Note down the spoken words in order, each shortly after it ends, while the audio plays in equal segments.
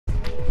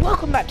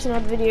Welcome back to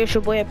another video. It's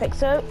your boy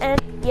Apexo, and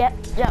yep,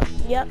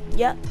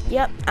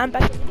 I'm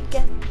back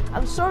again.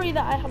 I'm sorry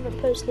that I haven't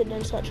posted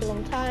in such a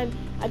long time.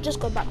 I just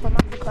got back from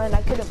Africa and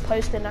I couldn't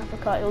post in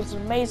Africa. It was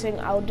amazing.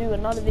 I'll do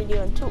another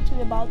video and talk to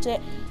you about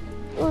it.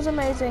 It was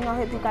amazing. I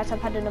hope you guys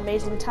have had an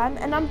amazing time,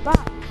 and I'm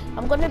back.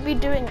 I'm gonna be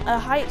doing a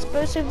high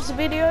explosives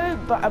video,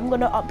 but I'm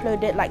gonna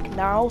upload it like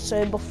now,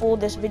 so before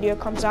this video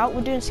comes out.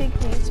 We're doing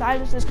secret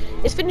silences.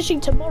 It's finishing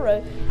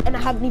tomorrow and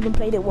I haven't even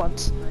played it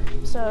once.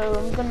 So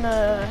I'm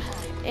gonna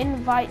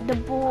invite the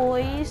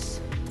boys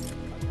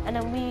and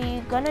then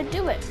we gonna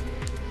do it.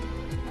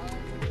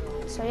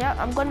 So yeah,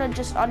 I'm gonna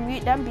just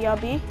unmute them.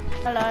 BRB.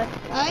 Hello.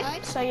 Hi.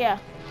 So yeah.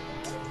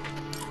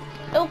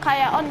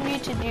 Okay, I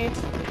unmuted you.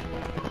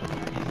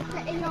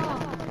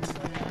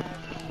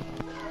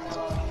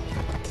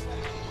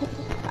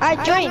 I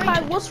joined.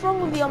 Okay, what's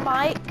wrong with your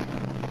mic?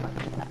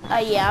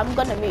 Yeah, I'm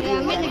gonna mute you.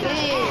 I'm in the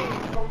game.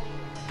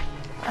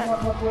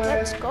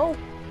 Let's go.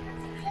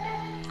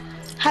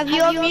 Have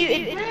you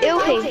unmuted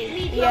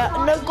Ilky? Yeah,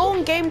 no, go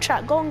on game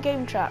chat. Go on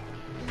game chat.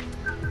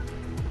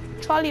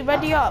 Charlie,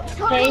 ready up.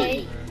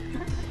 Hey.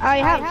 I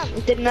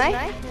have, didn't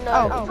I?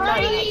 No. Oh. No.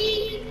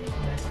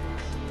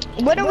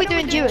 When are we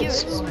doing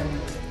duos?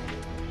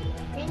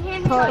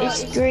 Party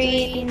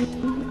screen.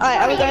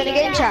 Alright, are we going to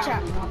game chat?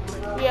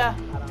 Yeah.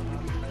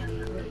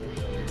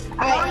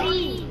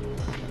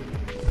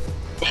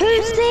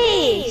 Who's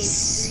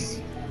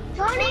this?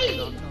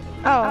 Tony!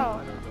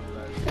 Oh.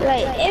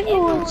 Like,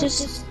 everyone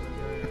just...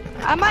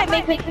 I might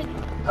make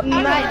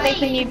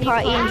a new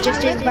party and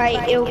just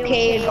invite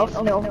Ilky and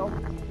Offnil.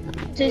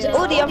 So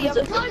all the others...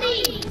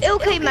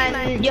 Ilky,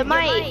 man, your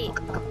mic.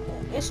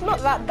 It's not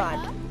that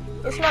bad.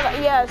 It's not that,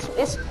 yeah,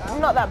 it's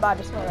not that bad.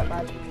 It's not that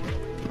bad.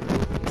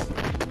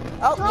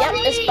 Oh, yep,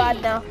 it's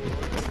bad now.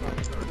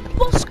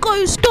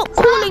 Bosco, stop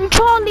calling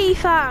Charlie,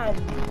 fam.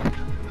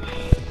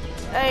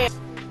 Hey,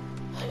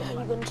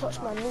 you're gonna touch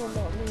my knee,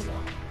 not me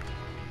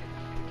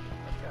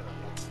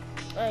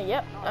now.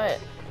 Yep,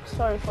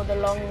 sorry for the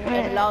long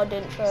and loud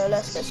intro.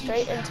 Let's get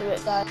straight into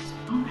it, guys.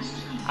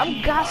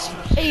 I'm gassed.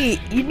 Hey,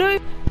 you know,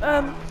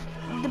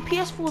 the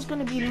PS4 is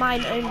gonna be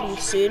mine only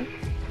soon.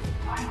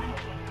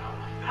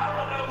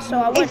 So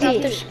I won't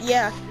have to,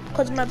 yeah,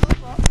 because my brother,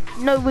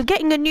 no, we're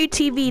getting a new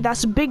TV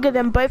that's bigger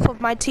than both of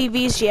my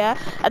TVs, yeah,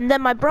 and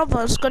then my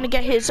brother's gonna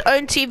get his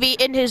own TV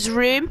in his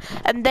room,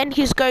 and then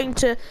he's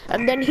gonna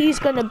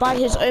buy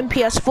his own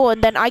PS4,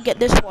 and then I get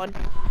this one.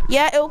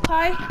 Yeah,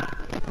 Ilkai?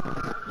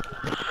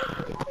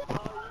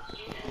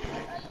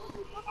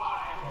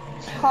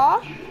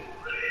 Huh?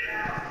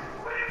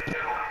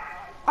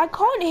 I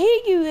can't hear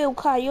you,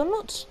 Ilkai. You're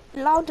not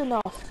loud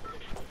enough.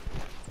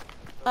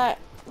 Alright,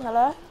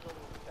 hello?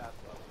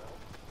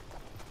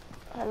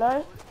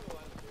 Hello?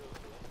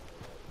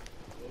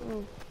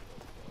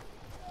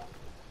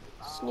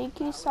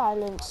 Sneaky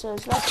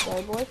silencers. Let's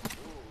go, boy.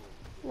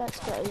 Let's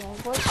go, young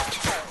boy.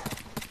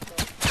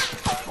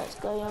 Let's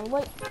go, young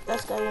boy.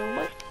 Let's go, young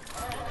boy.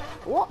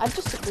 What? I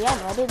just took the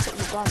ammo. I didn't take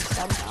the gun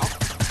somehow.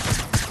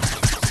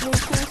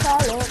 Sneaky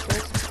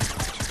silencers.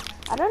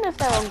 I don't know if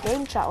they're on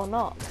game chat or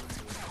not.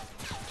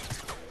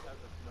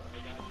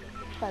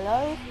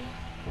 Hello?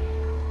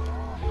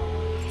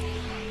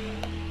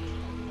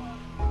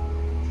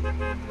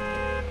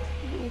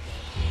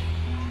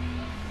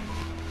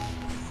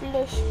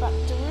 Flush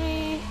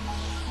factory.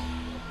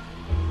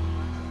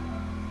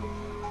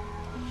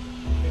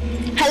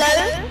 Hello?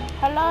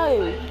 Hello.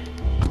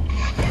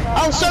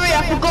 Oh, sorry,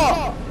 I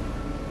forgot.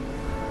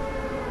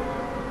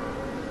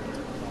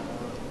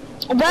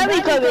 Where are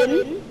we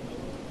going?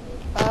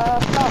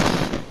 Flush.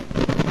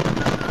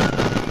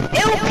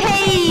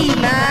 Ilky,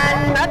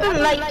 man. I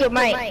don't like your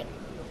mic.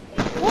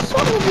 What's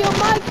wrong with your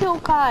mic,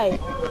 Ilkai?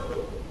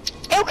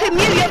 Ilky,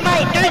 mute your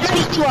mic. Don't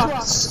speak to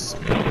us.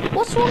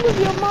 What's wrong with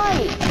your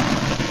mic?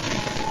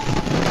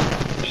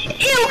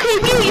 Ilky,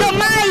 mute your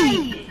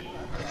mic.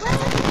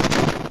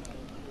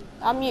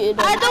 I muted him.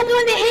 I don't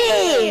want to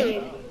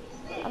hear.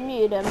 I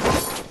muted him.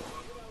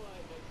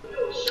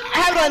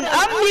 Hang on,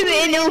 I'm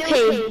muting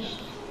Ilky.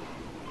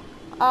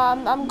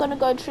 I'm gonna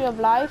go Tree of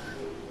Life.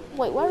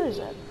 Wait, where is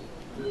it?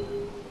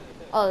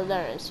 Oh,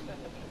 there it is. Wait,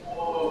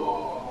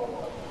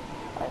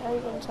 how are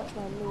you gonna touch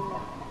my knee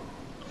now?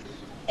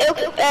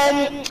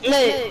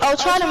 No, I'll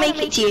try to make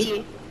it to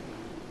you.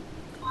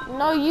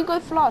 No, you go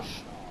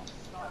flush.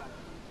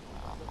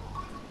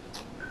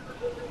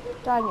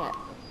 Dang it.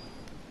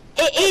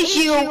 It is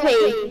you,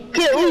 Ilky.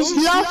 It was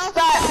last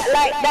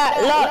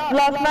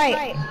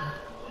night.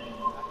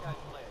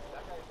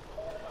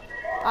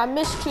 I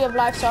missed Tree of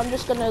Life, so I'm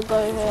just gonna go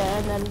here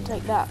and then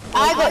take that.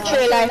 I got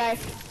Tree of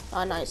Life.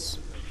 Oh, nice.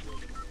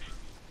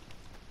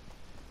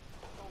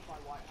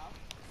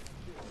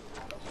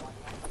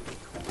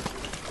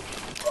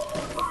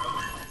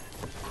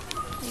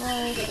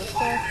 Nice,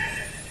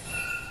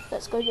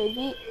 let's go,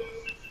 baby.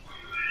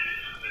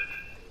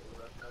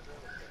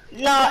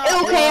 No,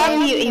 Ilky, I'm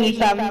muting you,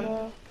 fam.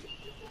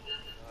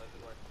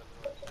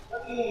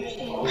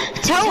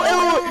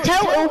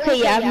 Tell Ilky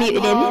I've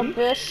muted him.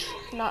 Bush.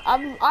 No,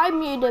 I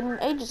muted him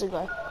ages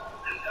ago.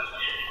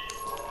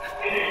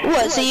 What?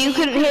 What? So you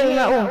couldn't hear him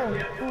at all?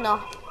 No.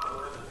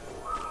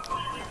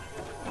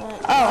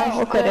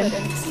 Oh, okay then.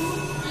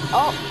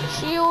 Oh,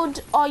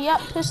 shield. Oh, yeah,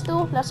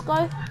 pistol. Let's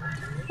go.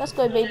 Let's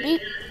go, baby.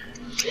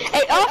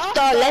 Hey,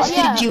 after, let's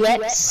do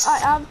duets. I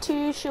have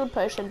 2 shield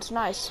potions.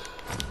 Nice.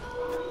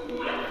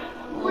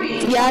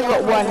 Yeah, I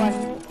got 1.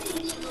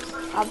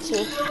 I have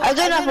 2. I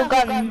don't have a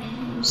gun,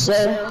 so...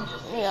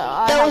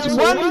 Yeah, there was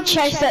 1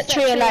 chest that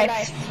tree alive.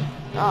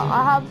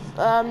 I have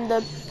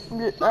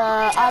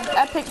I have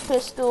epic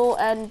pistol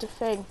and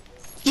thing.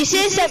 You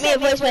sent me a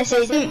voice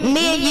message.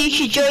 Me and you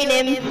should join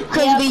him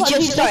because we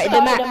just started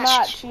the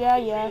match.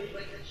 Yeah.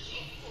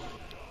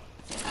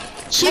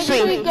 Should Make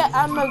sure we get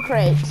ammo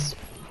crates.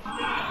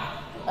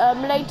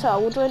 Later,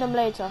 we'll join them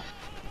later.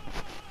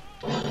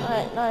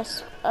 Alright,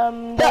 nice.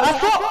 But I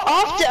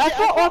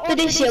thought after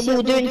this year we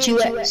were doing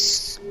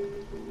duets.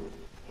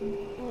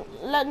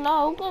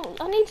 No,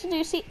 I need to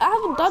do. See, I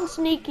haven't done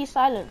sneaky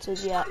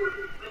silences yet.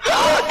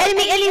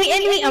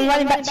 enemy! I'm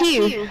running back to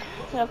you.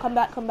 Yeah, come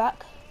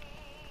back.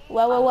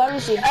 Where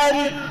is he? He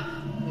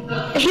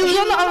was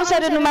on the other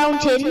side of the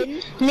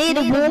mountain, near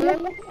the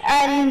wall,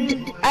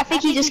 and I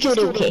think he just killed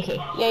Ilke.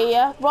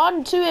 Yeah.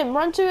 Run to him.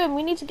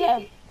 We need to get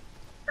him.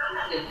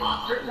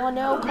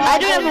 I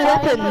don't have a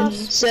weapon,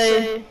 so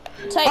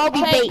I'll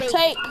be bait.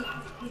 Take.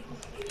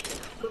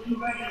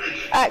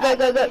 Alright,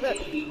 go.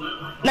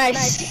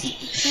 Nice.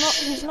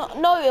 He's not.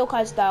 No,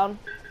 Ilkai's down.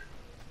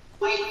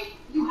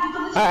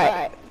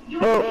 Alright.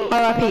 Well,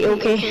 RIP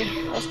Ilke.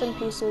 Rest in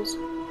pieces.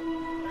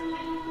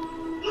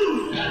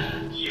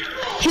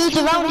 He was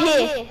around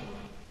here.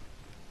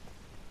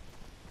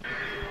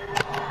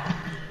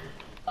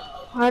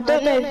 I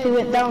don't know if he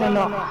went down or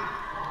not.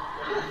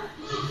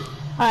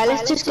 Alright,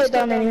 let's just go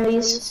down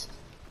anyways.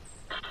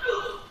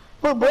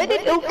 Well, where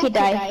did Ilke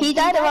die? He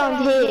died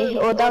around here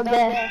or down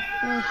there.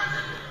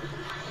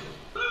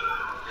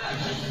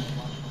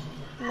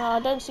 No, I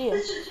don't see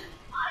him.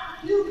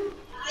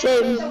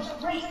 Same.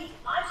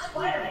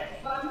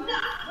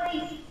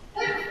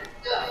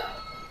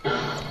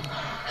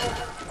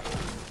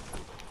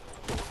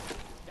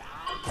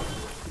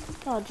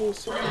 Oh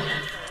jeez.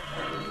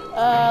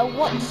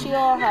 What's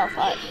your health?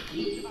 Right.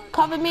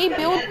 Cover me.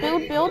 Build.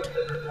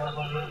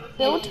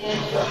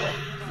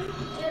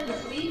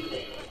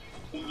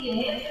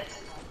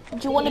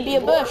 Do you want to be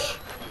a bush?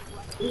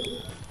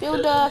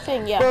 Build a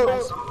thing. Yeah.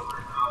 Nice.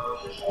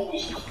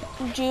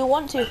 Do you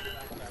want to?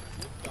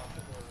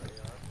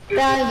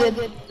 Yeah, I'm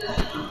good.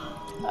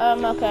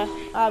 Okay.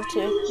 I have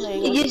 2. There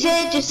you go. You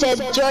just said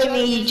join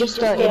me. You just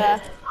started. Yeah.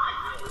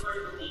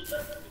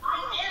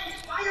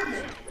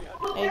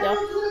 There you go.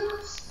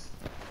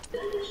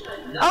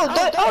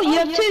 Oh, you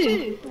have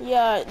 2.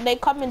 Yeah, they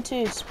come in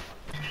 2s.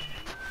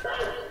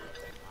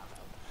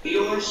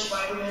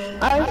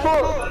 I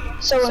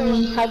thought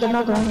someone had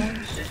another one.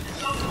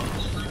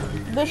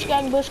 Bush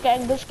gang.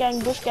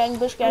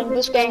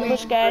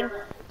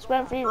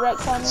 Sprint free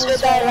Rex on So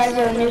that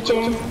riser on your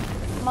channel.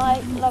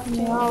 Might love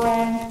to.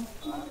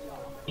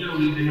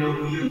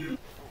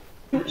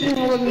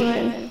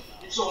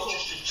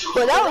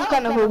 Well, that was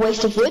kind of a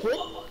waste of wood.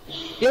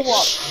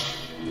 What?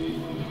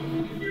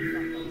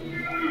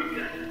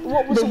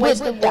 What was the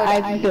wood that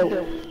I built?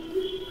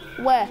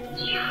 Where?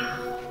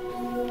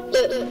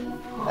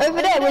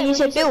 Over there when you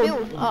said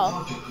build.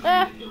 Oh.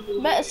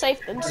 Better safe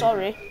than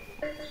sorry.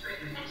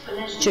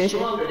 True.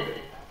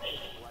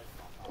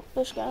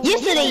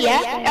 Yesterday,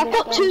 yeah, I've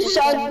got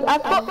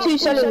 2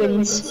 solo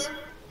wins.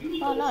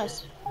 Oh,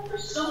 nice.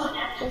 So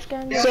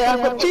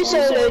I've got 2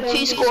 solo,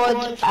 2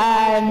 squad,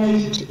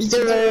 and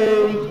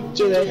 0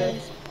 duo.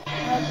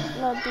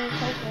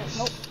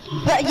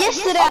 But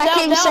yesterday I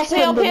came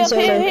second in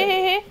solo.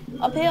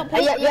 Up here.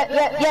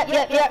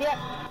 Yep.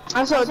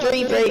 I saw a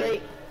Dree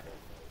break.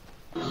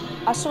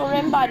 I saw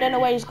him, but I don't know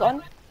where he's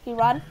gone. He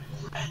ran.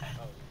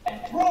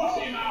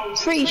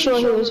 Pretty sure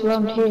he was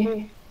around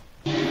here.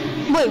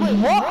 Wait,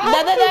 what?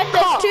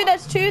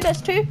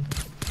 There's two.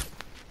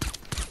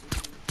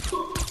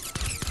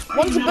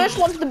 One's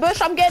the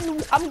bush.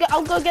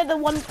 I'll go get the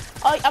one.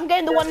 I'm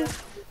getting the one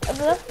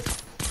over there.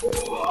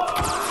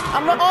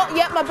 Oh,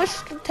 yeah, my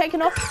bush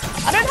taken off.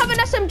 I don't have an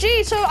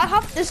SMG, so I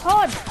have this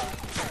hard.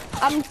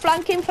 I'm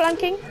flanking.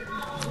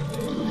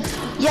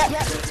 Yep.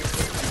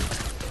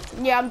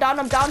 Yeah, I'm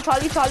down.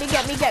 Charlie,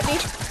 get me.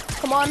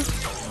 Come on.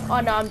 Oh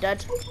no, I'm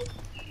dead.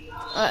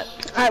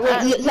 Alright,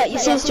 wait, looks like your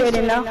sister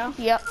in now.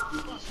 Yep.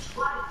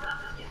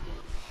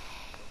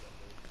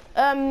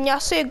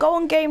 Yasir, go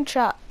on game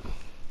chat.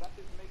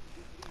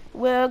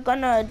 We're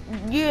gonna,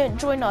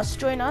 join us.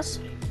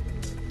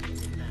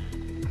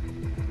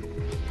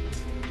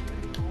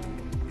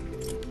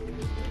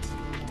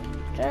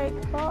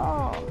 Jake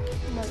Paul,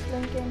 my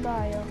linking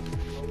bio.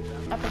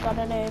 I forgot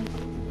her name.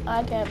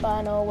 I can't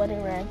buy no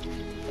wedding ring.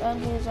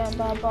 Don't use that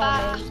by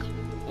ball.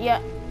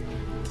 Yeah.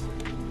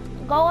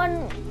 Go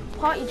on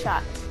party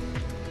chat.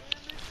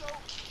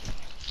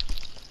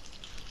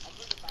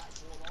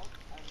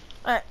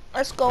 Alright,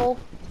 let's go.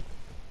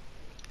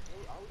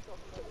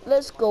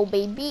 Let's go,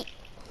 baby.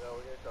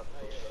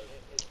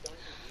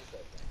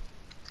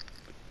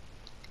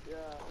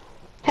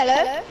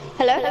 Hello?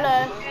 Hello?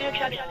 Hello.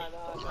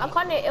 I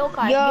can't hear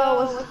Ilkai.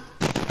 Yo.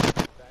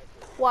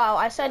 Wow,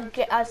 I said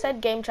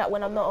game chat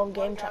when I'm not on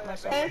game chat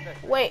myself.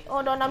 Wait,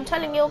 hold on. I'm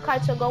telling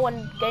Ilkai to go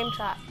on game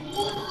chat.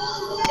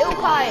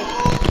 Ilkai,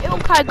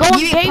 go on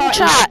game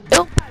chat.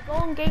 Ilkai, go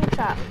on game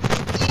chat.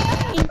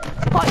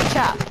 Party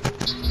chat.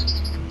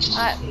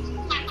 Alright.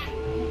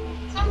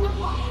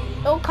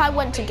 Ilkai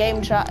went to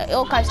game chat.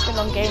 Ilkai's still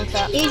on game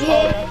chat. He's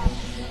here.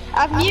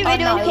 I've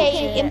muted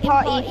Ilkai in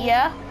party.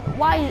 Yeah?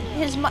 Why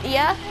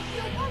yeah?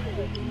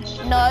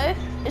 No,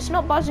 it's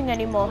not buzzing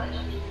anymore.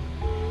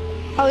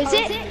 Oh, is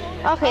it?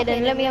 Okay,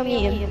 then let me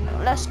unmute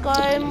him. Let's go,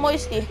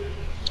 Moisty.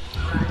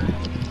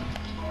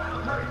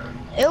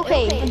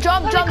 Okay.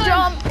 Jump.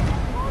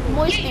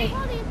 Moisty.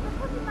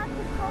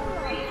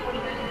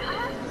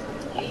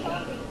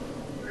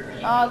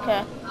 Oh,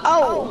 okay.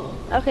 Oh,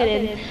 okay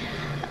then.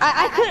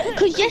 I couldn't,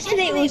 cause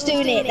yesterday it was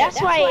doing it. That's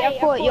why I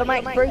thought your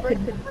mic's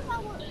broken.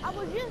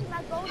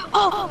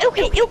 Oh,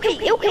 okay.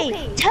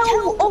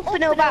 Tell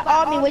Ofno about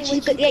Army when she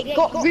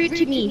got rude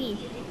to me.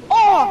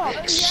 Oh,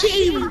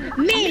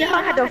 me and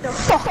her had a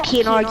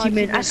fucking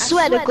argument. I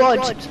swear to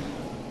God.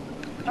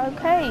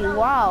 Okay,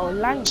 wow,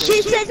 language.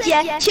 She said,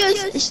 yeah,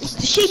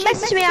 she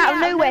messaged me out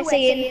of nowhere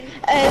saying,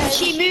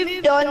 she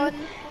moved on,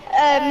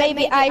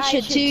 maybe I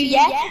should too,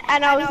 yeah?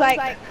 And I was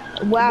like,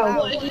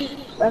 wow,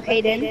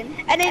 okay then.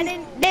 And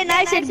then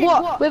I said,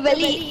 what, with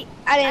Elite?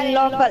 I didn't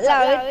laugh out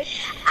loud.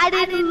 And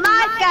then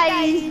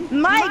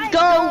my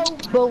girl,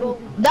 well,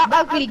 that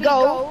ugly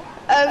girl,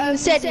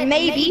 said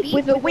maybe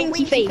with a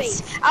winky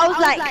face. I was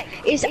like,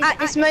 it's at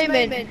this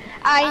moment,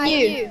 I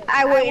knew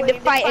I wanted to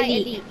fight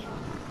Elite.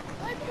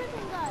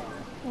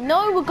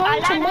 No, we're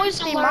going to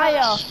Moisty,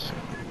 Maya.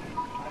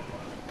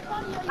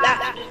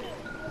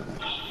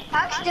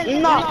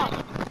 No.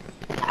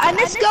 And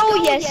this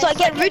girl, yes, so I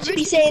get rude to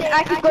be saying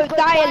I could go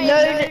die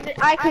alone.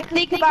 I could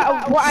think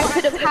about what I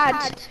could have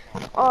had.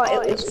 Oh,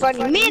 it was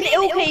funny. Me and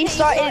Ilkay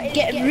started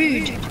getting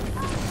rude.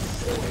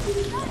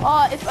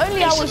 Oh, if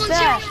only I was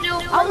there.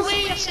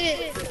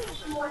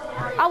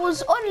 I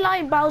was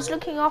online, but I was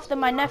looking after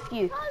my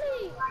nephew.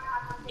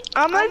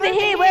 I'm over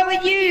here. Where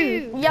were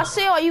you?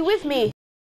 Yasir, are you with me?